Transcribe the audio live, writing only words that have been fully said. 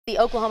The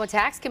Oklahoma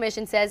Tax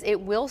Commission says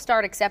it will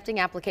start accepting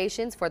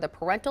applications for the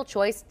Parental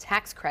Choice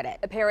Tax Credit.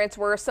 The parents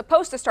were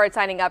supposed to start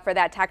signing up for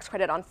that tax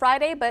credit on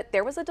Friday, but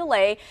there was a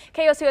delay.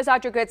 KOCO's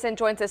Audrey Goodson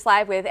joins us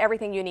live with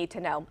everything you need to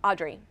know.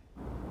 Audrey.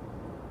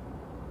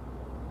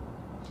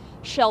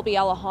 Shelby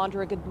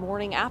Alejandra, good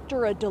morning.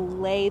 After a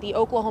delay, the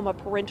Oklahoma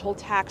Parental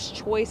Tax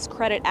Choice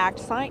Credit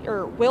Act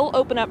will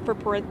open up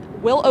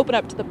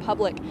to the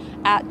public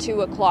at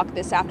 2 o'clock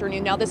this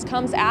afternoon. Now, this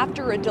comes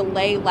after a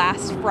delay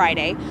last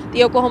Friday.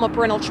 The Oklahoma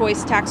Parental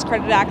Choice Tax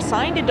Credit Act,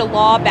 signed into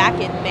law back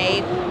in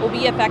May, will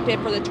be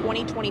effective for the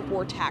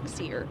 2024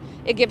 tax year.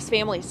 It gives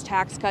families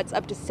tax cuts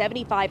up to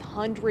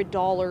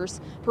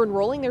 $7,500 for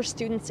enrolling their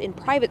students in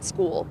private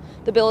school.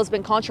 The bill has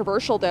been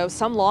controversial, though.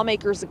 Some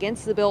lawmakers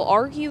against the bill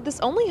argue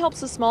this only helps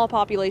a small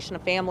population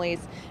of families,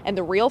 and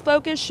the real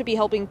focus should be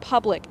helping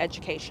public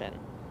education.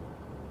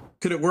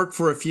 Could it work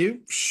for a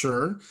few?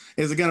 Sure.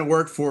 Is it going to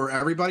work for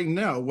everybody?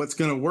 No. What's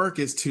going to work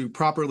is to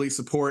properly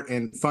support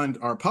and fund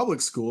our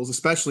public schools,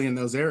 especially in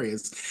those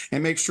areas,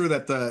 and make sure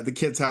that the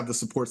kids have the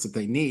supports that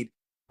they need.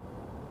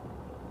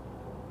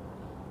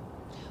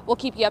 We'll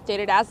keep you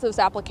updated as those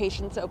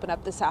applications open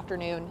up this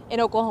afternoon.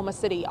 In Oklahoma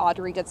City,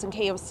 Audrey Goodson,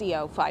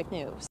 KOCO 5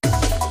 News.